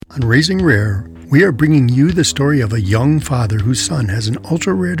On Raising Rare, we are bringing you the story of a young father whose son has an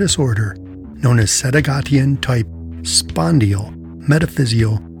ultra-rare disorder known as Sedgatian-type spondyal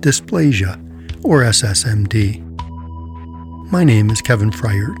metaphyseal dysplasia, or SSMD. My name is Kevin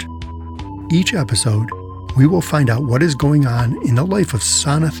Freiert. Each episode, we will find out what is going on in the life of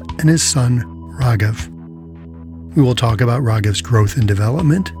Sanath and his son, Raghav. We will talk about Raghav's growth and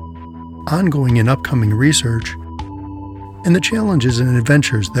development, ongoing and upcoming research, and the challenges and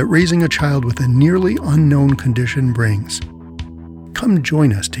adventures that raising a child with a nearly unknown condition brings. Come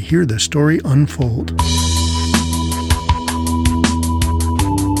join us to hear the story unfold.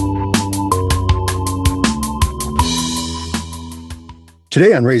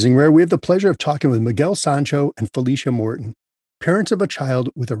 Today on Raising Rare, we have the pleasure of talking with Miguel Sancho and Felicia Morton, parents of a child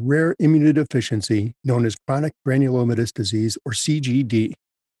with a rare immunodeficiency known as chronic granulomatous disease, or CGD.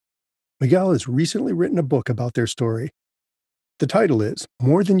 Miguel has recently written a book about their story. The title is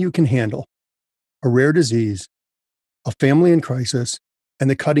More Than You Can Handle: A Rare Disease, a Family in Crisis,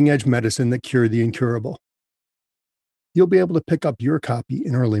 and the Cutting-Edge Medicine That Cured the Incurable. You'll be able to pick up your copy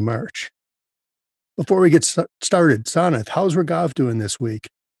in early March. Before we get started, Sanath, how's Raghav doing this week?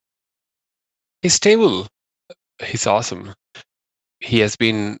 He's stable. He's awesome. He has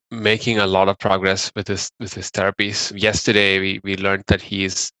been making a lot of progress with his therapies. Yesterday, we learned that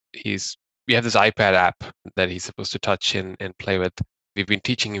we have this iPad app that he's supposed to touch and play with. We've been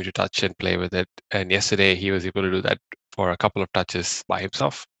teaching him to touch and play with it. And yesterday he was able to do that for a couple of touches by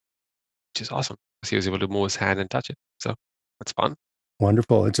himself, which is awesome. He was able to move his hand and touch it. So that's fun.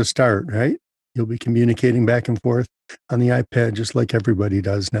 Wonderful. It's a start, right? You'll be communicating back and forth on the iPad just like everybody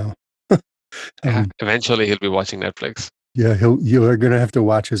does now. Eventually he'll be watching Netflix. Yeah, you're going to have to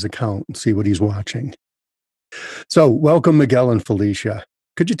watch his account and see what he's watching. So welcome, Miguel and Felicia.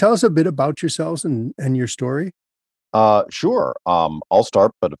 Could you tell us a bit about yourselves and your story? Sure. I'll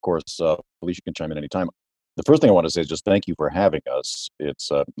start, but of course, Felicia can chime in anytime. The first thing I want to say is just thank you for having us.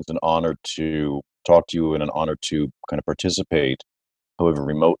 It's an honor to talk to you and an honor to kind of participate, however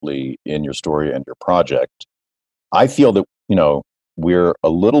remotely, in your story and your project. I feel that, we're a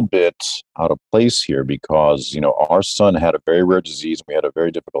little bit out of place here because, our son had a very rare disease and we had a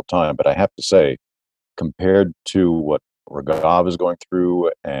very difficult time. But I have to say, compared to what Raghav is going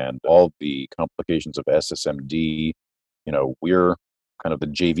through and all the complications of SSMD, we're kind of the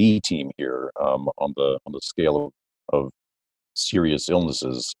JV team here on the scale of serious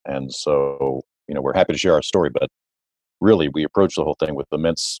illnesses. And so, we're happy to share our story, but really we approach the whole thing with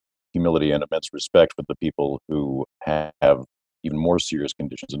immense humility and immense respect for the people who have even more serious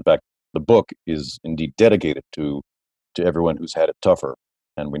conditions. In fact, the book is indeed dedicated to everyone who's had it tougher.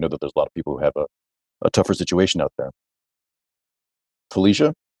 And we know that there's a lot of people who have a tougher situation out there. Felicia,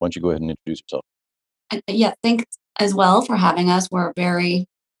 why don't you go ahead and introduce yourself? Yeah, thanks as well for having us. We're very,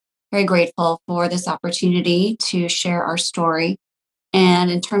 very grateful for this opportunity to share our story. And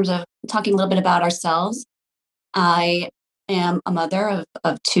in terms of talking a little bit about ourselves, I am a mother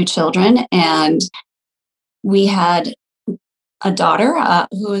of two children, and we had a daughter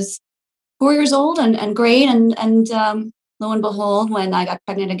who was 4 years old and great. And lo and behold, when I got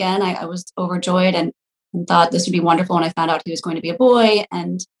pregnant again, I was overjoyed and thought this would be wonderful when I found out he was going to be a boy.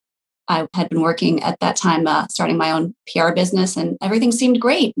 And I had been working at that time, starting my own PR business, and everything seemed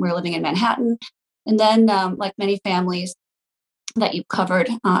great. We were living in Manhattan. And then, like many families that you've covered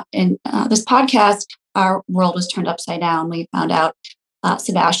in this podcast, our world was turned upside down. We found out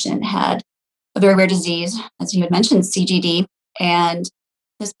Sebastian had a very rare disease, as you had mentioned, CGD. And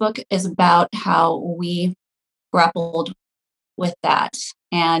this book is about how we grappled with that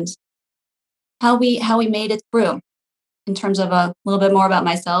and how we made it through. In terms of a little bit more about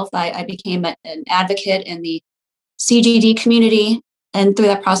myself, I became an advocate in the CGD community, and through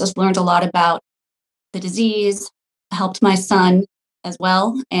that process learned a lot about the disease, helped my son as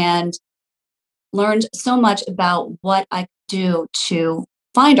well, and learned so much about what I could do to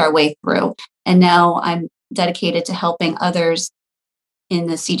find our way through. And now I'm dedicated to helping others in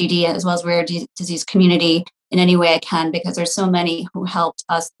the CGD as well as rare disease community in any way I can, because there's so many who helped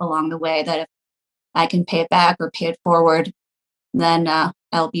us along the way that if I can pay it back or pay it forward, then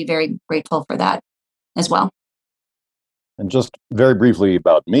I'll be very grateful for that as well. And just very briefly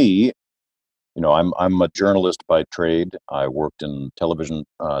about me, I'm a journalist by trade. I worked in television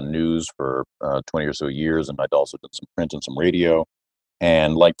news for 20 or so years, and I'd also done some print and some radio.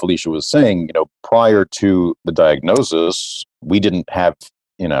 And like Felicia was saying, prior to the diagnosis, we didn't have,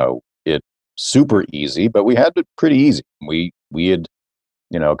 it super easy, but we had it pretty easy. We had,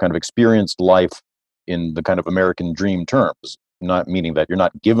 kind of experienced life in the kind of American dream terms, not meaning that you're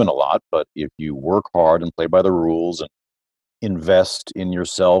not given a lot, but if you work hard and play by the rules and invest in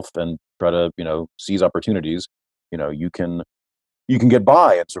yourself and try to, seize opportunities, you can get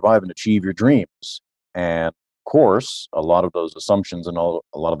by and survive and achieve your dreams. And of course, a lot of those assumptions and a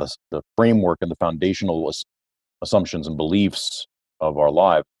lot of the framework and the foundational assumptions and beliefs of our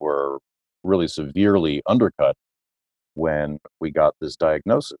lives were really severely undercut when we got this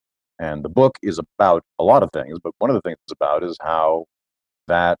diagnosis. And the book is about a lot of things, but one of the things it's about is how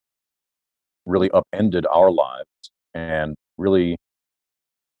that really upended our lives and really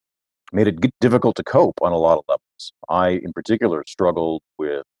made it difficult to cope on a lot of levels. I, in particular, struggled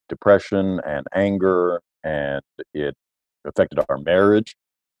with depression and anger, and it affected our marriage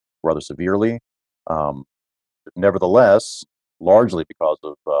rather severely. Um, Nevertheless, largely because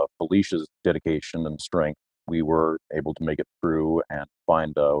of Felicia's dedication and strength, we were able to make it through and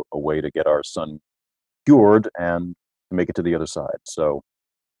find a way to get our son cured and make it to the other side. So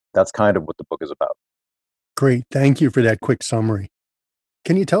that's kind of what the book is about. Great. Thank you for that quick summary.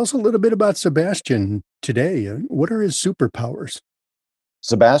 Can you tell us a little bit about Sebastian today? What are his superpowers?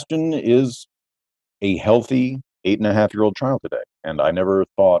 Sebastian is a healthy 8.5-year-old child today. And I never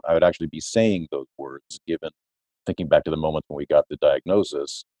thought I would actually be saying those words, given thinking back to the moment when we got the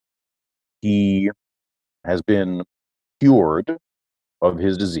diagnosis. He has been cured of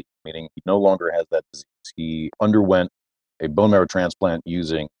his disease, meaning he no longer has that disease. He underwent a bone marrow transplant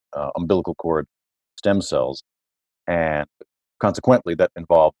using umbilical cord stem cells, and consequently, that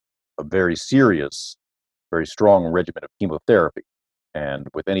involved a very serious, very strong regimen of chemotherapy. And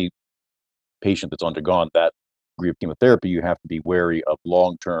with any patient that's undergone that degree of chemotherapy, you have to be wary of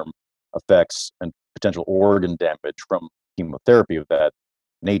long-term effects and potential organ damage from chemotherapy of that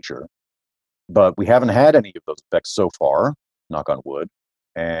nature. But we haven't had any of those effects so far, knock on wood.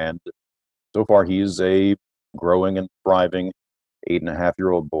 And so far, he's a growing and thriving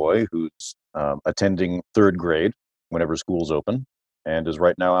 8.5-year-old boy who's attending third grade whenever school's open and is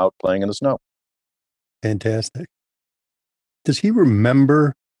right now out playing in the snow. Fantastic. Does he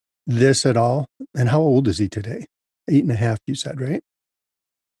remember this at all? And how old is he today? 8.5, you said, right?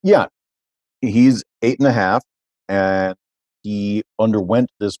 Yeah, he's 8.5, and he underwent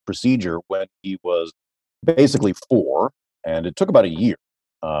this procedure when he was basically 4, and it took about a year.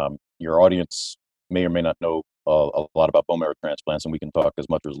 Your audience may or may not know a lot about bone marrow transplants, and we can talk as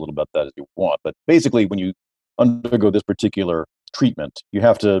much or as little about that as you want. But basically, when you undergo this particular treatment, you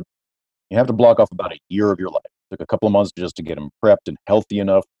have to block off about a year of your life. It took a couple of months just to get him prepped and healthy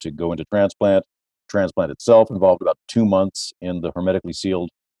enough to go into transplant. Transplant itself involved about 2 months in the hermetically sealed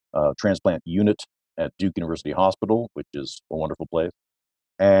transplant unit at Duke University Hospital, which is a wonderful place.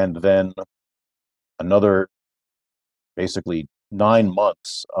 And then another basically 9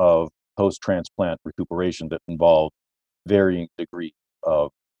 months of post-transplant recuperation that involved varying degrees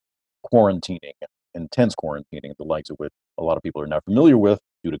of quarantining, intense quarantining, the likes of which a lot of people are now familiar with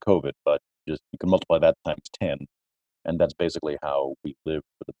due to COVID, but just you can multiply that times 10, and that's basically how we lived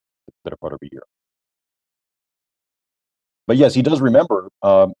for the better part of a year. But yes, he does remember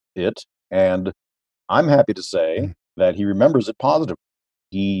it, and I'm happy to say that he remembers it positively.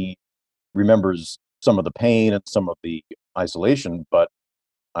 He remembers some of the pain and some of the isolation, but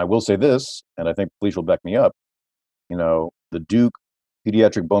I will say this, and I think Felicia will back me up, the Duke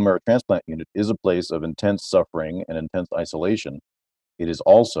Pediatric Bone Marrow Transplant Unit is a place of intense suffering and intense isolation. It is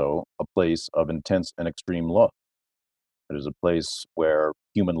also a place of intense and extreme love. It is a place where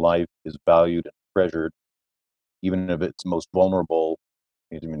human life is valued and treasured, even if it's most vulnerable,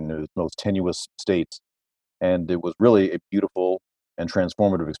 even in its most tenuous states. And it was really a beautiful and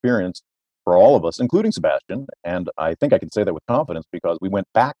transformative experience for all of us, including Sebastian. And I think I can say that with confidence because we went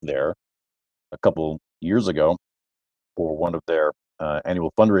back there a couple years ago for one of their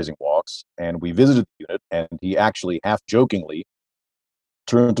annual fundraising walks, and we visited the unit, and he actually half-jokingly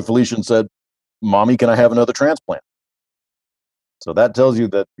turned to Felicia and said, "Mommy, can I have another transplant?" So that tells you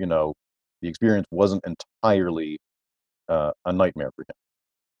that, the experience wasn't entirely a nightmare for him.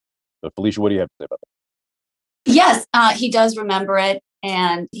 But Felicia, what do you have to say about that? Yes, he does remember it,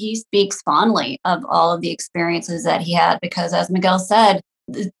 and he speaks fondly of all of the experiences that he had because, as Miguel said,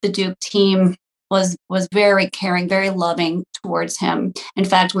 the Duke team was very caring, very loving towards him. In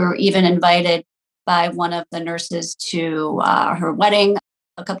fact, we were even invited by one of the nurses to her wedding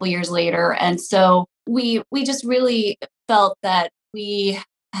a couple years later, and so we just really felt that we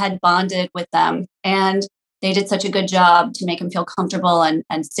had bonded with them, and they did such a good job to make him feel comfortable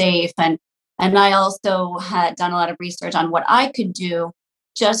and safe. And I also had done a lot of research on what I could do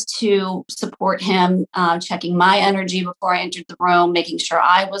just to support him, checking my energy before I entered the room, making sure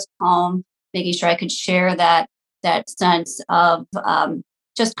I was calm, making sure I could share that sense of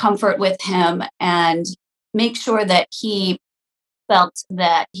just comfort with him and make sure that he felt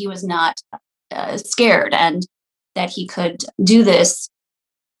that he was not scared and that he could do this.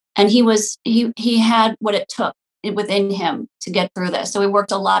 And he had what it took within him to get through this. So we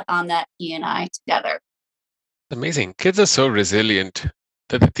worked a lot on that, he and I together. Amazing. Kids are so resilient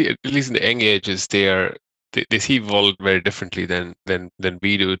that at least in the young ages, they see the world very differently than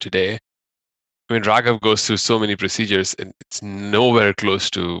we do today. I mean, Raghav goes through so many procedures, and it's nowhere close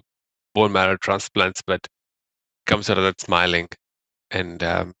to bone marrow transplants, but comes out of that smiling, and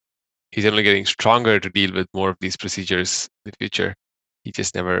he's only getting stronger to deal with more of these procedures in the future. He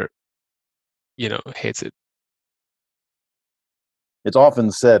just never, hates it. It's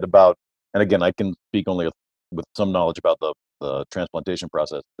often said about, and again, I can speak only with some knowledge about the transplantation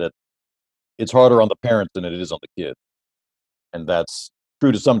process, that it's harder on the parents than it is on the kid. And that's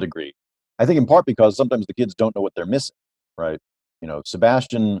true to some degree. I think in part because sometimes the kids don't know what they're missing, right?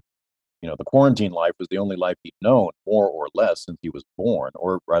 Sebastian, the quarantine life was the only life he'd known, more or less, since he was born,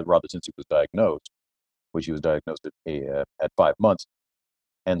 or rather since he was diagnosed, which he was diagnosed at 5 months.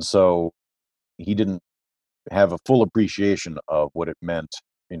 And so he didn't have a full appreciation of what it meant,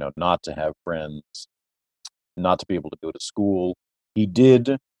 not to have friends, not to be able to go to school. He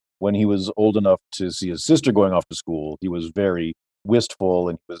did, when he was old enough to see his sister going off to school, he was very wistful,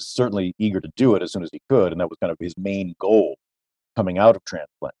 and he was certainly eager to do it as soon as he could. And that was kind of his main goal coming out of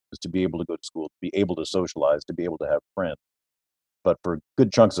transplant, was to be able to go to school, to be able to socialize, to be able to have friends. But for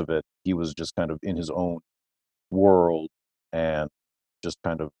good chunks of it, he was just kind of in his own world and just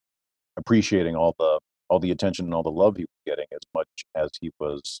kind of appreciating all the attention and all the love he was getting, as much as he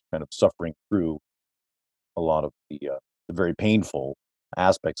was kind of suffering through a lot of the very painful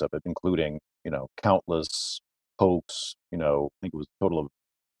aspects of it, including countless pokes. I think it was a total of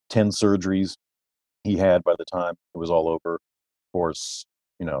 10 surgeries he had by the time it was all over. Of course,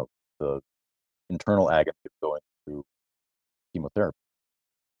 the internal agony of going through chemotherapy.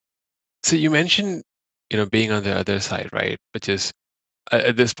 So you mentioned, being on the other side, right? Which is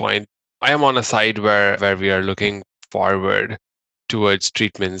at this point, I am on a side where we are looking forward towards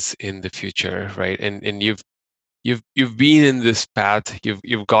treatments in the future, right? And you've been in this path.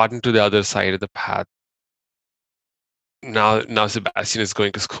 You've gotten to the other side of the path. Now Sebastian is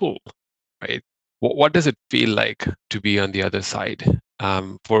going to school, right? What does it feel like to be on the other side?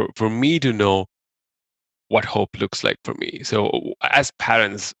 For me to know what hope looks like for me. So as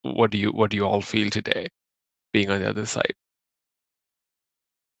parents, what do you all feel today, being on the other side?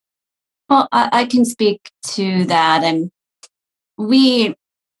 Well, I can speak to that. And we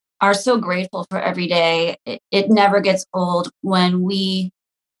are so grateful for every day. It never gets old when we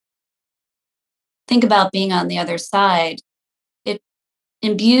think about being on the other side. It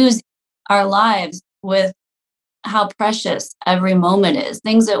imbues our lives with how precious every moment is.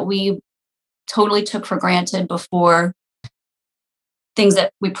 Things that we totally took for granted before, things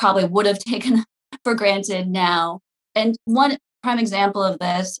that we probably would have taken for granted now. And one prime example of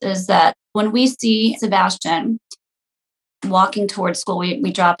this is that when we see Sebastian walking towards school,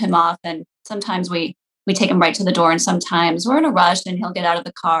 we drop him off, and sometimes we take him right to the door, and sometimes we're in a rush and he'll get out of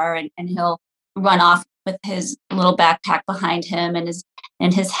the car and he'll run off with his little backpack behind him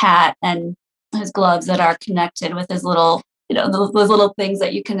and his hat and his gloves that are connected with his little, those little things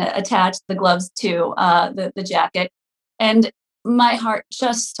that you can attach the gloves to the jacket. And my heart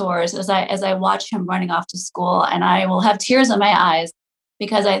just soars as I watch him running off to school, and I will have tears in my eyes,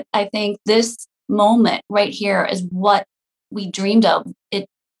 because I think this moment right here is what we dreamed of. It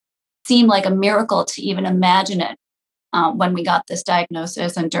seemed like a miracle to even imagine it when we got this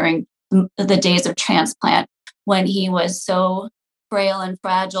diagnosis and during the days of transplant, when he was so frail and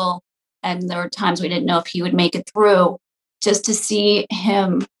fragile, and there were times we didn't know if he would make it through. Just to see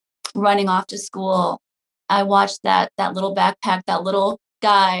him running off to school, I watched that little backpack, that little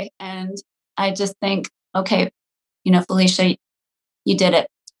guy, and I just think, okay, Felicia, you did it,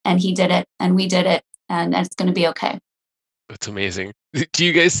 and he did it, and we did it, and it's going to be okay. That's amazing. Do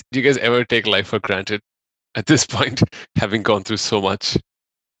you guys ever take life for granted at this point, having gone through so much?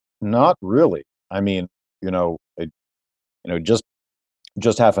 Not really. I mean, just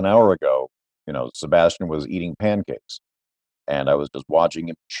half an hour ago, Sebastian was eating pancakes, and I was just watching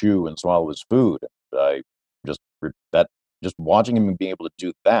him chew and swallow his food. And I just watching him and being able to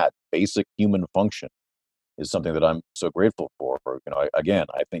do that basic human function is something that I'm so grateful for. Again,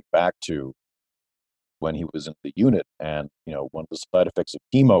 I think back to when he was in the unit, and one of the side effects of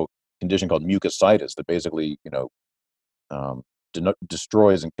chemo, condition called mucositis, that basically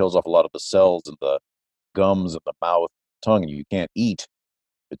destroys and kills off a lot of the cells in the gums and the mouth, tongue, and you can't eat.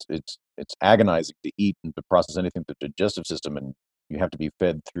 It's agonizing to eat and to process anything through the digestive system, and you have to be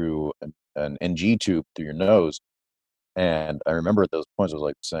fed through an NG tube through your nose. And I remember at those points, I was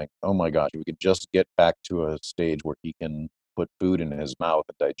like saying, "Oh my gosh, if we could just get back to a stage where he can put food in his mouth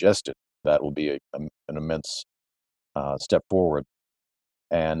and digest it, that will be an immense step forward."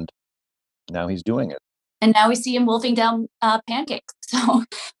 And now he's doing it. And now we see him wolfing down pancakes. So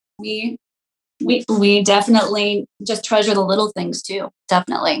we we definitely just treasure the little things too.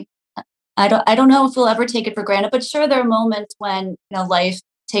 Definitely. I don't know if we'll ever take it for granted, but sure, there are moments when life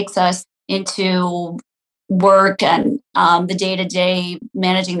takes us into work and the day to day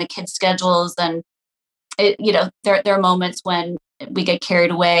managing the kids' schedules, and there are moments when we get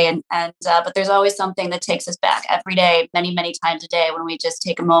carried away, and but there's always something that takes us back every day, many times a day, when we just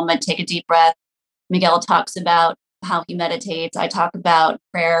take a moment, take a deep breath. Miguel talks about how he meditates. I talk about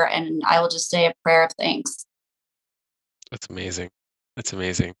prayer, and I will just say a prayer of thanks. That's amazing. That's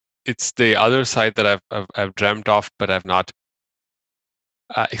amazing. It's the other side that I've dreamt of, but I've not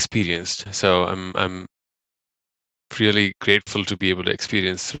experienced. So I'm really grateful to be able to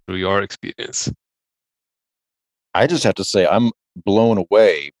experience through your experience. I just have to say, I'm blown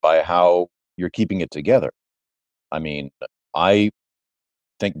away by how you're keeping it together. I mean, I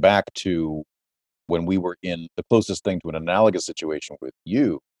think back to when we were in the closest thing to an analogous situation with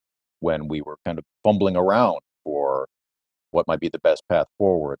you, when we were kind of fumbling around for what might be the best path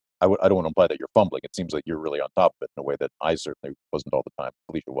forward. I don't want to imply that you're fumbling. It seems like you're really on top of it in a way that I certainly wasn't all the time.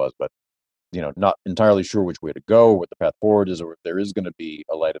 Felicia was, but not entirely sure which way to go, what the path forward is, or if there is going to be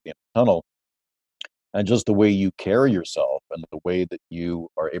a light at the end of the tunnel. And just the way you carry yourself and the way that you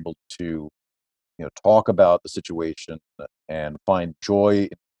are able to, talk about the situation and find joy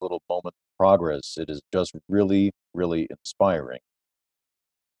in little moments of progress, it is just really, really inspiring.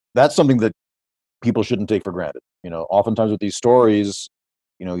 That's something that people shouldn't take for granted. Oftentimes with these stories,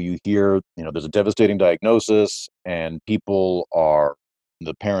 you hear, there's a devastating diagnosis and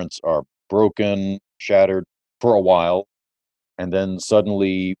the parents are broken, shattered for a while, and then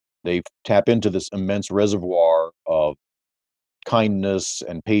suddenly they tap into this immense reservoir of kindness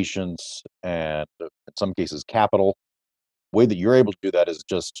and patience and in some cases capital. The way that you're able to do that is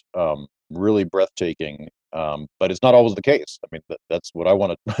just really breathtaking. But it's not always the case. I mean, that's what I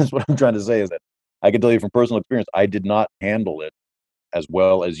want to. That's what I'm trying to say is that I can tell you from personal experience, I did not handle it as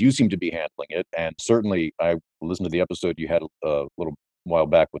well as you seem to be handling it. And certainly, I listened to the episode you had a little while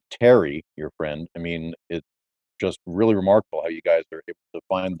back with Terry, your friend. I mean, it's just really remarkable how you guys are able to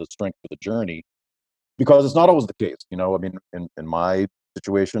find the strength for the journey, because it's not always the case. I mean, in my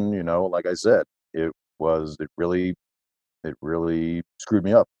situation, like I said, it really screwed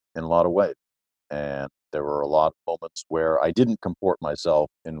me up in a lot of ways. And there were a lot of moments where I didn't comport myself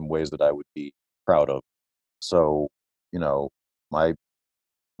in ways that I would be proud of. So, you know, my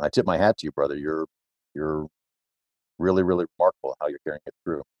I tip my hat to you, brother. You're really, really remarkable how you're carrying it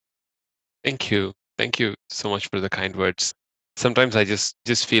through. Thank you. Thank you so much for the kind words. Sometimes I just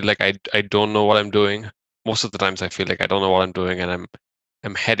feel like I don't know what I'm doing. Most of the times I feel like I don't know what I'm doing, and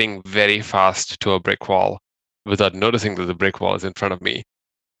I'm heading very fast to a brick wall without noticing that the brick wall is in front of me.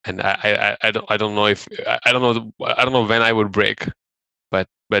 And I don't know if I don't know when I would break, but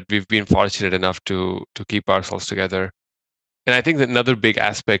we've been fortunate enough to keep ourselves together. And I think that another big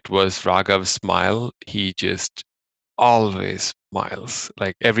aspect was Raghav's smile. He just always smiles,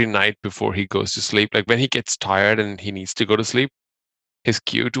 like every night before he goes to sleep. Like when he gets tired and he needs to go to sleep, his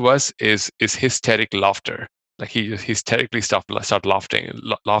cue to us is hysteric laughter. Like he just hysterically start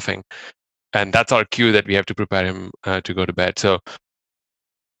laughing, and that's our cue that we have to prepare him to go to bed. So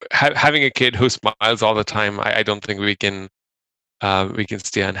having a kid who smiles all the time, I don't think we can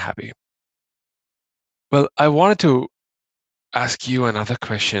stay unhappy. Well, I wanted to ask you another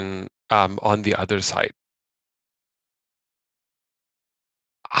question on the other side.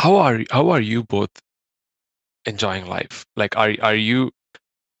 How are you both enjoying life? Like, are you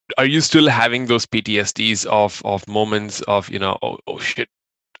still having those PTSDs of moments of oh shit,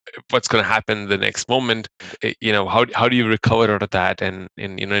 what's going to happen the next moment? How do you recover out of that? And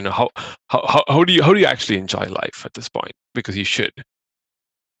how do you actually enjoy life at this point? Because you should.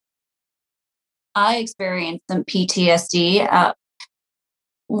 I experienced some PTSD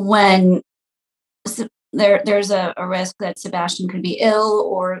when there's a risk that Sebastian could be ill,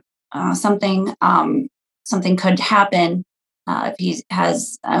 or something could happen. If he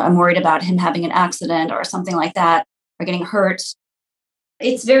has, I'm worried about him having an accident or something like that, or getting hurt.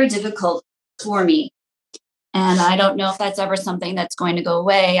 It's very difficult for me, and I don't know if that's ever something that's going to go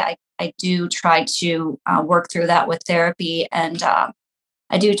away. I do try to work through that with therapy, and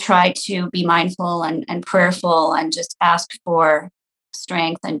I do try to be mindful and prayerful and just ask for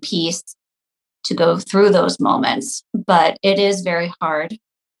strength and peace to go through those moments. But it is very hard.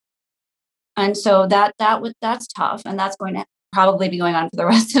 And so that's tough, and that's going to probably be going on for the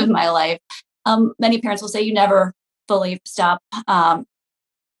rest of my life. Many parents will say you never fully stop, having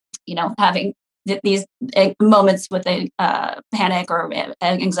these moments with a panic or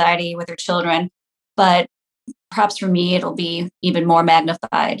anxiety with your children, but perhaps for me it'll be even more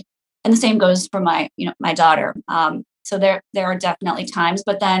magnified. And the same goes for my daughter. So there are definitely times,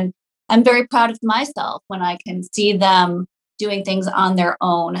 but then I'm very proud of myself when I can see them doing things on their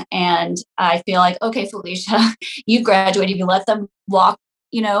own, and I feel like, okay, Felicia, you've graduated. You let them walk,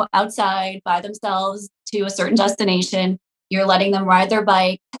 outside by themselves to a certain destination. You're letting them ride their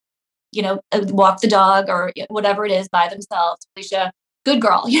bike, walk the dog or whatever it is by themselves. Felicia, good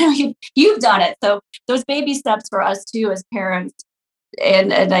girl. You've done it. So those baby steps for us too as parents.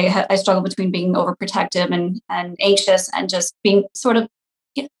 And I struggle between being overprotective and anxious and just being sort of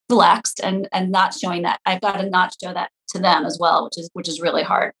relaxed and not showing that. I've got to not show that to them as well, which is really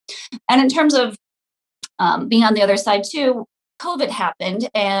hard. And in terms of being on the other side too, COVID happened,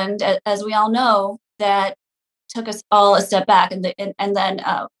 and as we all know, that took us all a step back. And then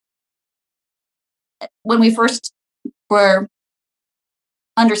when we first were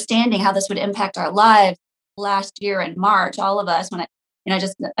understanding how this would impact our lives last year in March, all of us, I'm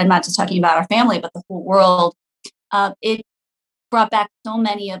not just talking about our family, but the whole world, it brought back so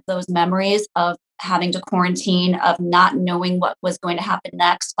many of those memories of having to quarantine, of not knowing what was going to happen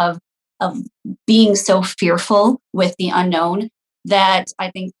next, of being so fearful with the unknown, that I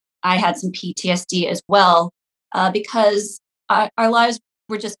think I had some PTSD as well, because our lives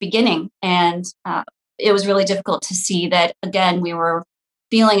were just beginning, and it was really difficult to see that again we were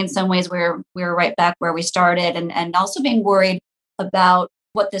feeling in some ways we were right back where we started, and also being worried about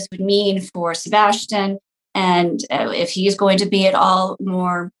what this would mean for Sebastian, and if he's going to be at all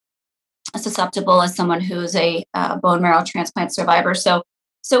more susceptible as someone who's a bone marrow transplant survivor. So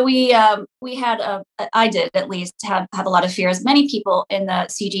we had I did at least have a lot of fears. Many people in the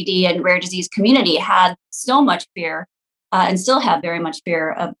CGD and rare disease community had so much fear, and still have very much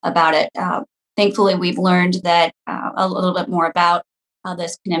fear about it. Thankfully, we've learned that a little bit more about how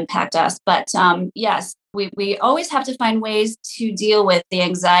this can impact us. But yes, we always have to find ways to deal with the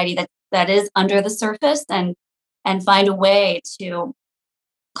anxiety that is under the surface, and find a way to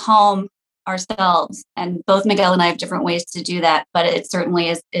calm ourselves. And both Miguel and I have different ways to do that, but it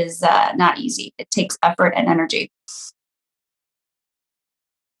certainly is not easy. It takes effort and energy.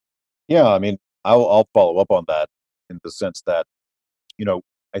 Yeah, I mean, I'll follow up on that in the sense that,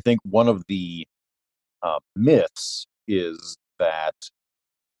 I think one of the myths is that,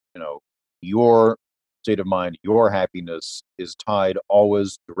 your state of mind, your happiness is tied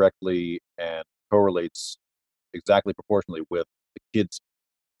always directly and correlates exactly proportionally with the kid's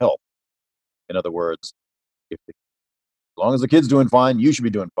health. In other words, as long as the kid's doing fine, you should be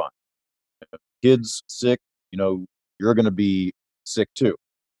doing fine. If the kid's sick, you're going to be sick too.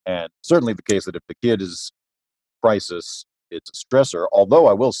 And certainly the case that if the kid is crisis, it's a stressor. Although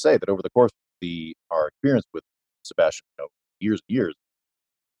I will say that over the course of our experience with Sebastian, years and years,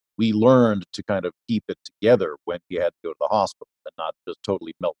 we learned to kind of keep it together when he had to go to the hospital and not just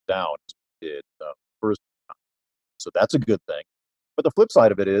totally melt down as we did first time. So that's a good thing. But the flip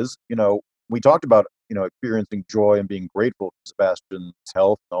side of it is, we talked about, experiencing joy and being grateful for Sebastian's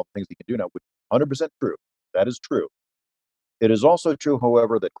health and all the things he can do now, which is 100% true. That is true. It is also true,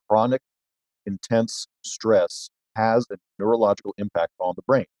 however, that chronic, intense stress has a neurological impact on the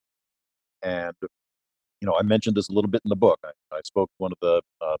brain. And, I mentioned this a little bit in the book. I spoke to one of the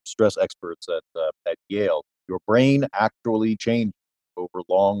stress experts at Yale. Your brain actually changes over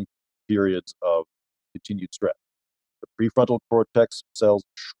long periods of continued stress. The prefrontal cortex cells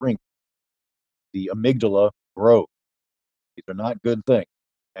shrink. The amygdala grows. These are not good things.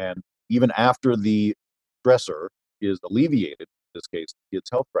 And even after the stressor is alleviated, in this case, the kid's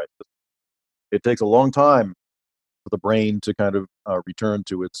health crisis, it takes a long time for the brain to kind of return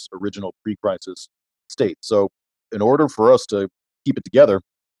to its original pre-crisis state. So in order for us to keep it together,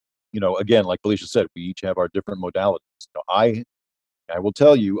 again, like Felicia said, we each have our different modalities. I will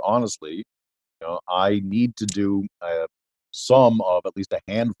tell you honestly, I need to do some of at least a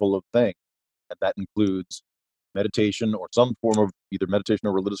handful of things, and that includes meditation or some form of either meditation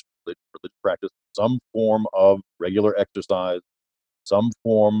or religious practice, some form of regular exercise, some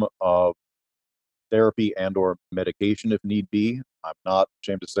form of therapy and or medication if need be. I'm not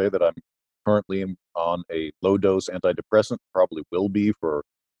ashamed to say that I'm currently on a low dose antidepressant, probably will be for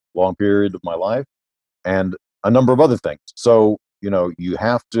a long period of my life, and a number of other things. So, you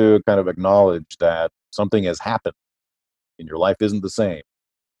have to kind of acknowledge that something has happened and your life isn't the same.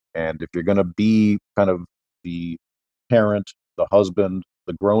 And if you're going to be kind of the parent, the husband,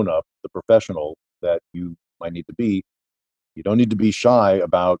 the grown up the professional that you might need to be, you don't need to be shy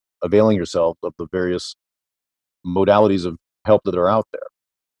about availing yourself of the various modalities of help that are out there.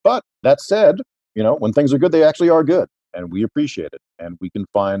 But that said, when things are good, they actually are good, and we appreciate it, and we can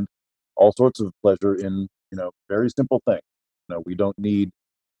find all sorts of pleasure in very simple things. We don't need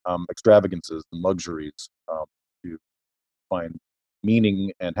extravagances and luxuries to find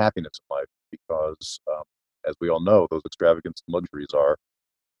meaning and happiness in life, because as we all know, those extravagance and luxuries are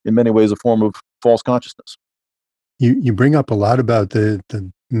in many ways a form of false consciousness. You bring up a lot about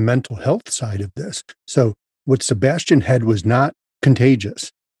the mental health side of this. So what Sebastian had was not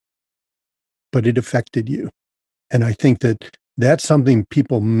contagious, but it affected you. And I think that that's something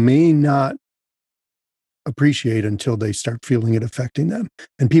people may not appreciate until they start feeling it affecting them.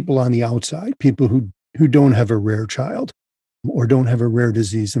 And people on the outside, people who don't have a rare child or don't have a rare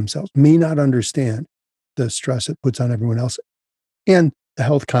disease themselves, may not understand the stress it puts on everyone else and the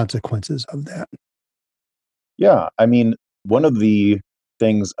health consequences of that. Yeah, I mean, one of the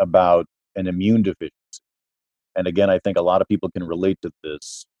things about an immune deficiency, and again, I think a lot of people can relate to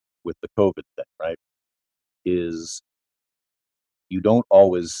this with the COVID thing, right, is you don't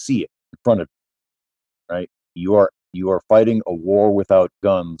always see it in front of you, right? You are fighting a war without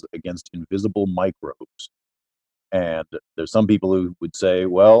guns against invisible microbes. And there's some people who would say,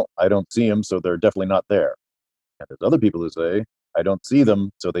 well, I don't see them, so they're definitely not there. And there's other people who say, I don't see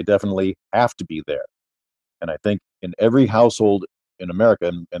them, so they definitely have to be there. And I think in every household in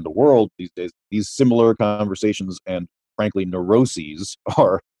America and the world these days, these similar conversations and frankly neuroses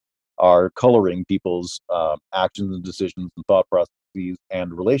are coloring people's actions and decisions and thought processes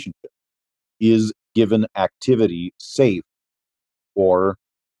and relationships. Is given activity safe, or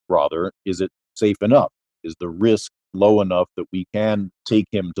rather, is it safe enough? Is the risk low enough that we can take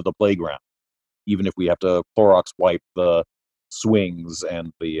him to the playground, even if we have to Clorox wipe the swings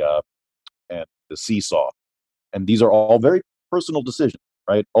and the seesaw? And these are all very personal decisions,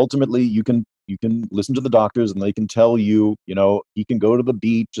 right? Ultimately, you can listen to the doctors, and they can tell you, he can go to the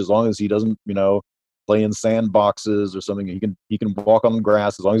beach as long as he doesn't, play in sandboxes or something. He can walk on the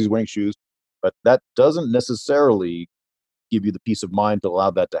grass as long as he's wearing shoes. But that doesn't necessarily give you the peace of mind to allow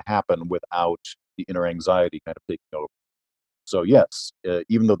that to happen without the inner anxiety kind of taking over. So yes,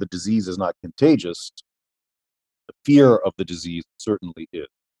 even though the disease is not contagious, the fear of the disease certainly is.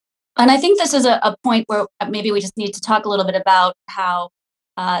 And I think this is a point where maybe we just need to talk a little bit about how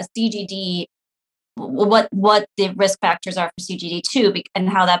CGD, what the risk factors are for CGD2, and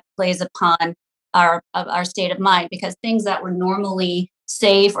how that plays upon our state of mind, because things that were normally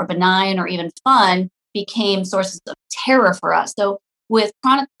safe or benign or even fun became sources of terror for us. So with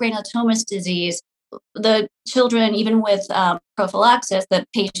chronic granulomatous disease, the children, even with prophylaxis, the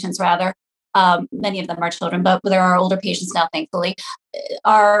patients rather, many of them are children, but there are older patients now, thankfully,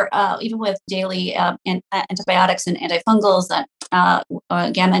 are even with daily antibiotics and antifungals and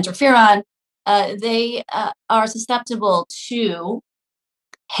gamma interferon, they are susceptible to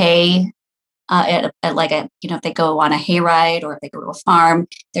hay. If they go on a hayride or if they go to a farm,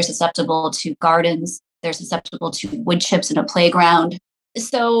 they're susceptible to gardens. They're susceptible to wood chips in a playground.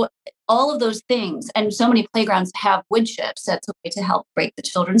 So all of those things, and so many playgrounds have wood chips. That's a way to help break the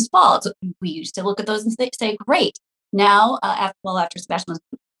children's fall. So we used to look at those and say, great. Now, after Sebastian was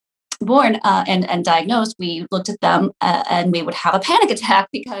born and diagnosed, we looked at them and we would have a panic attack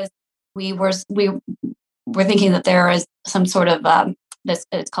because we were thinking that there is some sort of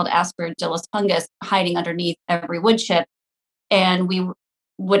it's called Aspergillus fungus hiding underneath every wood chip, and we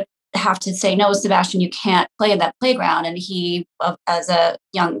would have to say, no, Sebastian, you can't play in that playground. And he, as a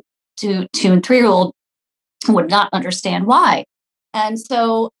young 2 and 3-year-old, would not understand why. And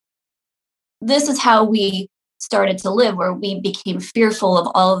so this is how we started to live, where we became fearful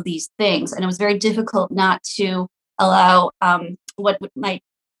of all of these things. And it was very difficult not to allow the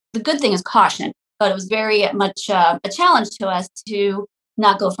good thing is caution, but it was very much a challenge to us to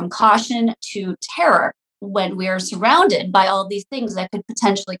not go from caution to terror when we are surrounded by all these things that could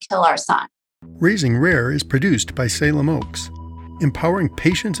potentially kill our son. Raising Rare is produced by Salem Oaks, empowering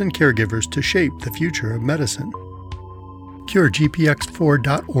patients and caregivers to shape the future of medicine.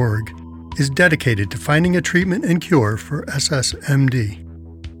 CureGPX4.org is dedicated to finding a treatment and cure for SSMD.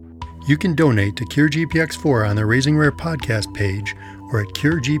 You can donate to CureGPX4 on the Raising Rare podcast page or at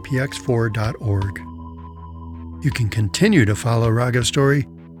CureGPX4.org. You can continue to follow Raghav's story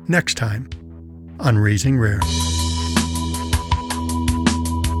next time on Raising Rare.